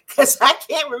you, because I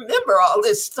can't remember all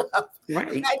this stuff.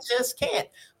 Right. I just can't.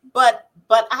 But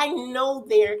I know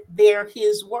they're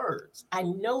his words. I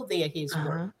know they're his Uh-huh.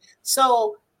 words.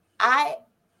 So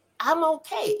I'm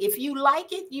okay. If you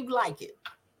like it, you like it.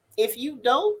 If you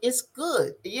don't, it's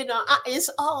good. It's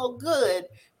all good,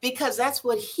 because that's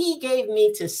what he gave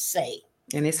me to say.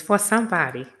 And it's for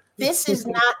somebody. This is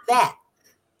not that.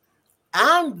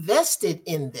 I'm vested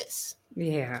in this.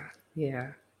 Yeah.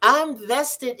 Yeah. I'm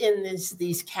vested in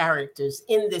these characters,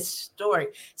 in this story.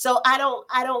 So I don't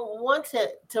want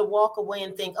to walk away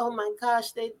and think, oh my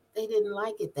gosh, they didn't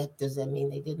like it. That does that mean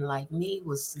they didn't like me?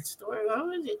 Was the story?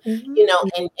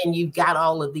 Mhm. And you've got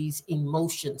all of these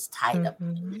emotions tied up.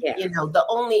 Mhm. Yeah. The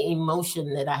only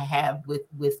emotion that I have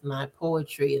with my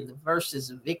poetry and the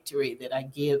verses of victory that I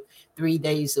give 3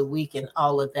 days a week and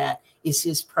all of that is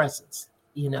his presence.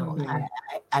 Mhm.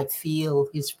 I feel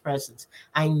his presence.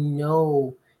 I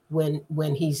know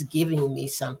when he's giving me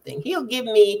something. He'll give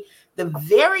me the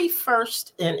very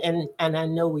first, and I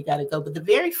know we got to go, but the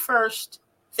very first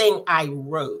thing I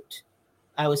wrote,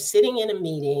 I was sitting in a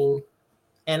meeting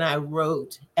and I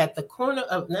wrote at the corner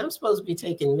of, and I'm supposed to be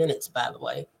taking minutes, by the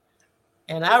way.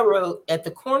 And I wrote, at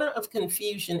the corner of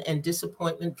Confusion and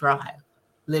Disappointment Drive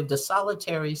lived a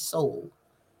solitary soul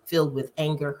filled with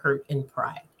anger, hurt, and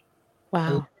pride.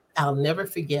 And Wow. I'll never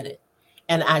forget it.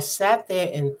 And I sat there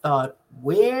and thought,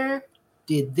 where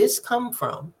did this come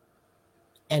from?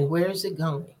 And where is it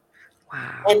going?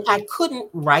 Wow. And I couldn't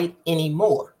write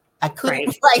anymore. I couldn't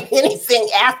Right. write anything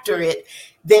after it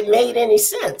that made any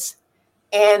sense.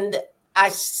 And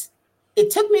it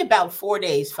took me about 4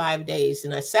 days, 5 days.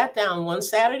 And I sat down one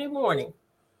Saturday morning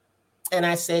and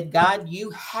I said, God, you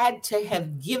had to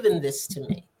have given this to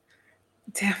me.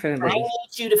 I Definitely. need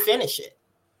you to finish it.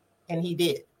 And he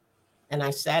did. And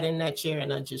I sat in that chair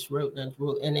and I just wrote and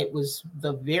wrote. And it was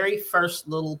the very first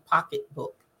little pocket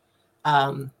book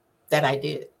that I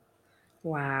did.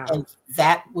 Wow. And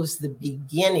that was the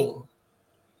beginning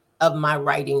of my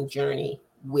writing journey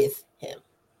with him.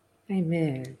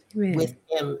 Amen. with Amen.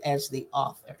 him as the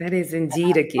author. That is And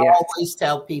indeed a I gift. always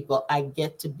tell people I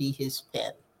get to be his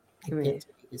pen. I Amen. get to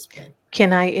be his pen.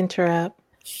 Can I interrupt?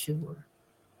 Sure.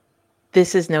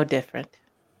 This is no different.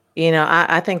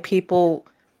 I think people,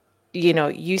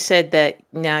 you said that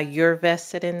now you're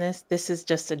vested in this. This is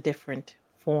just a different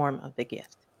form of the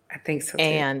gift. I think so too.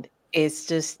 And it's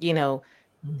just, Mhm.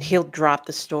 he'll drop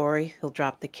the story, he'll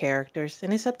drop the characters,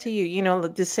 and it's up to you.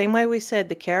 The same way we said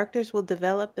the characters will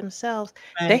develop themselves.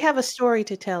 They Right. have a story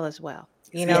to tell as well,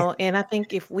 Yes. and I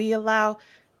think if we allow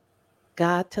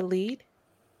God to lead,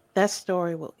 that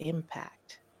story will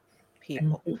impact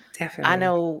people. Mhm. I Definitely.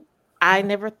 know I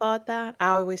never thought that.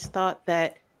 I always thought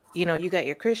that, you got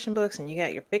your Christian books and you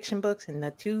got your fiction books and the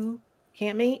two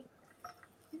can't meet.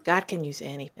 God can use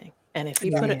anything. And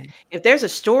Amen. if there's a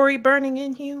story burning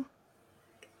in you,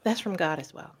 that's from God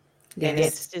as well. And Yes.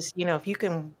 it's just, if you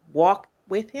can walk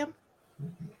with him,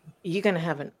 you're going to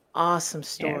have an awesome Yes.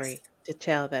 story to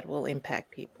tell that will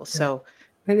impact people. Yeah. So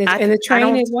And I the I train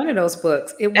don't is one of those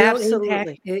books. It will impact.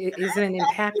 absolutely. It is an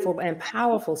impactful and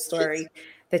powerful story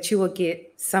that you will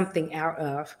get something out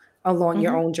of along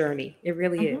your Mhm, own journey. It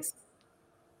really mhm, is.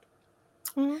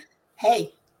 mhm.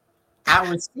 Hey, I'll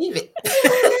receive it.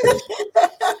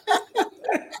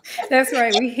 That's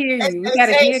right. We hear As you. We they got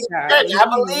to say in hear God. church, We I hear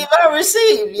believe you. I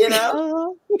receive, Uh-huh,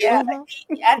 Yeah, uh-huh.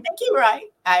 I think you're right.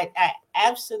 I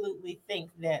absolutely think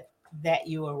that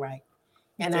you are right.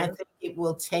 And I Yeah. think it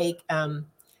will take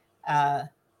uh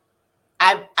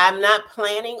I'm not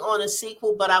planning on a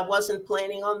sequel, but I wasn't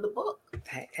planning on the book.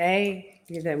 Hey,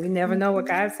 we never know what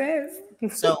God says.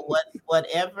 So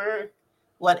whatever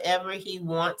he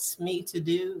wants me to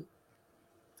do,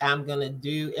 I'm gonna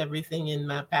do everything in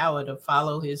my power to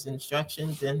follow his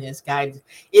instructions and his guidance.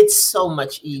 It's so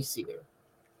much easier.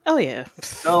 Oh yeah.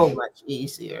 So much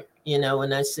easier.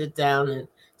 When I sit down, and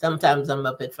sometimes I'm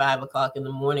up at 5 o'clock in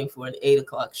the morning for an 8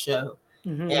 o'clock show.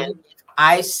 And Mhm. if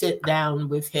I sit down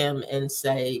with him and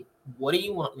say, what do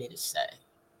you want me to say?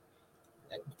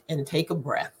 And take a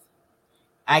breath,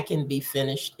 I can be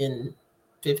finished in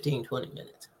 15, 20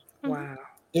 minutes. Mhm. Wow.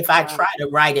 If I Wow. try to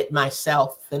write it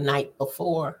myself the night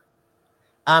before,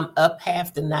 I'm up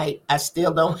half the night. I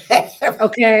still don't have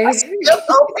Okay.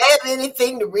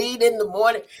 anything to read in the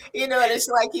morning. And it's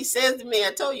like he says to me,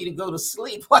 I told you to go to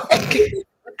sleep.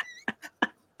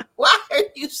 Why are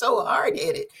you so hard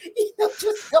headed?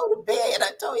 Just go to bed.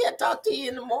 I told you I'd talk to you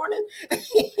in the morning.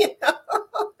 You know?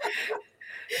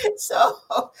 So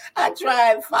I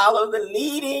try and follow the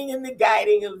leading and the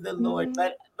guiding of the Lord.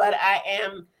 Mhm. But I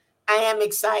am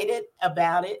excited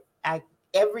about it. I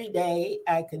Every day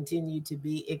I continue to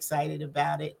be excited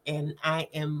about it, and I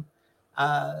am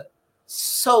uh,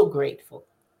 so grateful,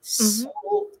 so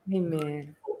Mhm.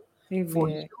 Amen. for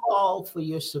Amen. you all, for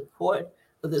your support,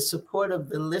 for the support of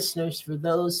the listeners, for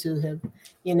those who have,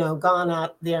 gone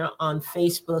out there on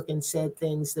Facebook and said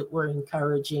things that were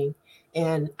encouraging.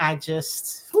 And I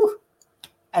just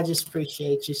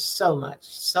appreciate you so much.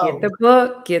 So Get the much.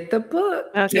 book. Get the book.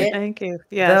 Okay, Get thank you. the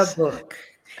Yes. book.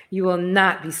 You will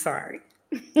not be sorry.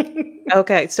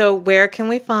 Okay, so where can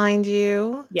we find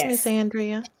you, Miss Yes.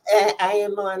 Andrea? I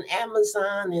am on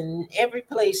Amazon and every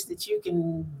place that you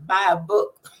can buy a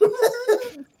book.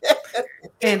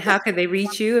 And how can they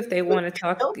reach you if they want to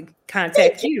talk, They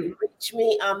contact can you? reach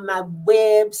me on my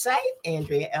website,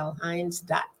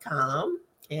 AndreaLHines.com.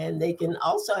 And they can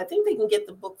also, I think they can get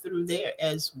the book through there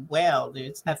as well.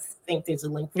 I Yes. think there's a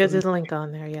link There's through. a link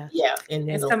on there, yes. Yeah, and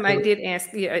And it'll, somebody did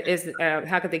ask,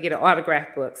 how could they get an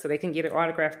autograph book? So they can get an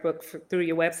autograph book through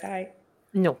your website?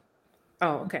 No,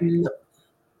 Oh, okay. it'll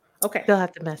Okay. you'll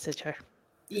have to message her. Okay.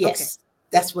 yes,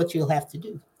 that's what you'll have to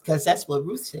do because that's what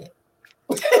Ruth said.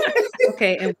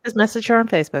 Okay. And Just message her on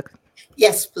Facebook.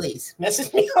 Yes, please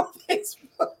message me on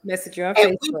Facebook message you on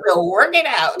and we Facebook. will work it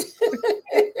out.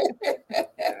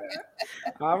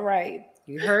 All right.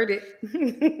 You heard it.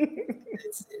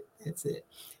 That's it. That's it.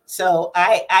 So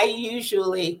I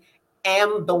usually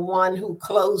am the one who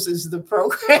closes the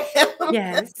program.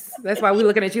 Yes. That's why we're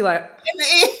looking at you like,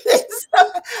 So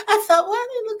I thought, why are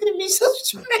they looking at me so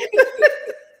strange?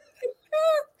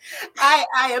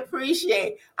 I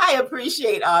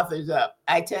appreciate Authors Up.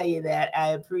 I tell you that. I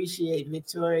appreciate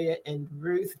Victoria and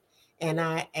Ruth, and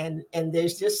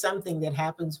there's just something that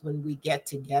happens when we get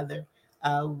together.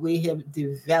 We have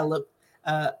developed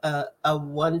a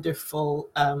wonderful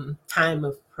time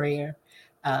of prayer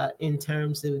in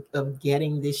terms of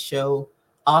getting this show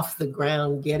off the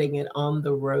ground, getting it on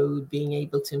the road, being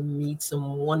able to meet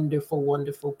some wonderful,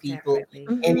 wonderful people definitely.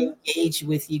 and Mhm. engage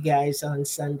with you guys on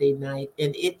Sunday night.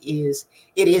 And it is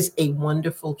a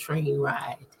wonderful train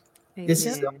ride. This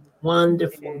is a Amen.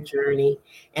 wonderful Amen. journey,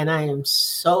 and I am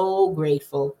so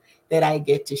grateful that I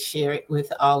get to share it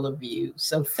with all of you.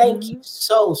 So thank you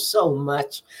Mhm. so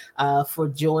much for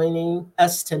joining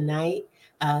us tonight.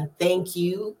 Thank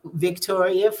you,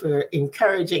 Victoria, for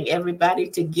encouraging everybody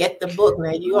to get the book.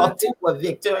 Now, you all do what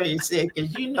Victoria said,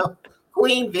 because you know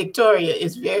Queen Victoria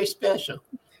is very special.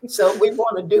 So we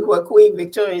want to do what Queen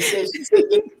Victoria says. She said,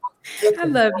 get I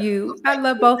the love you. I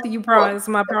love both of you book. bronze,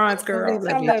 my bronze We girls.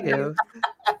 I love you love you.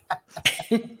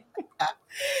 too.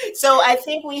 So I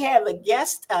think we have a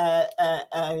guest,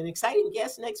 an exciting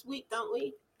guest next week, don't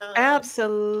we?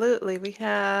 Absolutely. We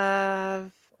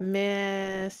have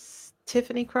Miss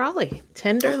Tiffany Crawley,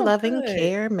 Tender Oh, Loving good.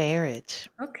 Care Marriage.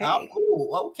 Okay.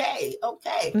 Okay,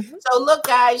 okay. Mhm. So look,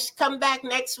 guys, come back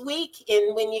next week,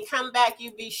 and when you come back,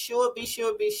 you be sure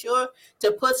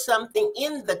to put something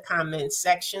in the comments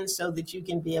section so that you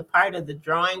can be a part of the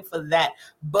drawing for that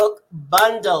book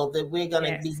bundle that we're going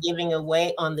to be Yes. giving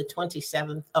away on the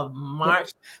 27th of Yep.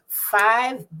 March.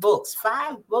 5 books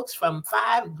from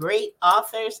 5 great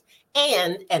authors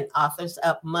and an Authors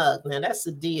Up mug. Now that's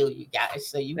the deal, you guys.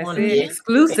 So you That's want to it. be Mhm.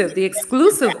 Exclusive. The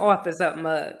exclusive authors up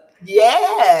mug.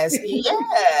 Yes,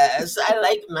 yes. I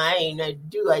like mine. I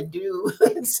do.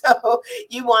 So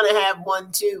you want to have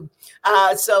one too.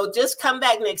 So just come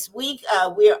back next week.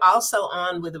 We're also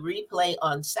on with a replay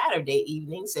on Saturday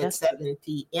evenings at Yes. 7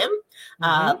 p.m.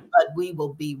 Mhm. But we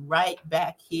will be right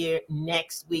back here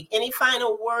next week. Any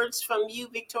final words from you,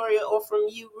 Victoria, or from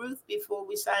you, Ruth, before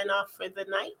we sign off for the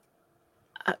night?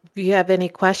 If you have any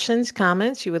questions,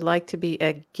 comments, you would like to be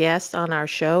a guest on our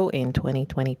show in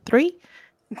 2023,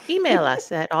 email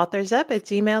us at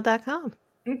authorsup@gmail.com.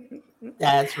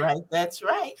 That's right. That's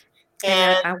right.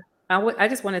 And And I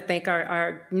just want to thank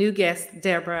our new guest,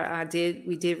 Deborah.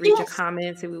 We did read your yes.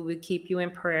 comments and we would keep you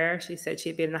in prayer. She said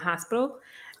she'd been in the hospital.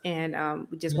 And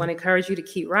we just want to encourage you to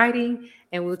keep writing,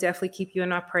 and we'll definitely keep you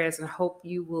in our prayers and hope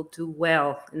you will do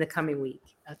well in the coming week.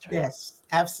 That's right. Yes,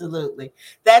 absolutely.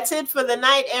 That's it for the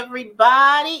night,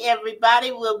 everybody.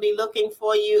 Everybody will be looking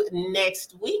for you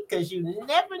next week, because you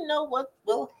never know what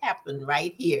will happen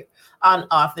right here on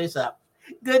Authors Up.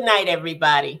 Good night,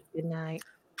 everybody. Good night.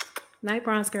 Night,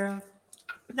 Bronze Girl.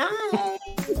 Night.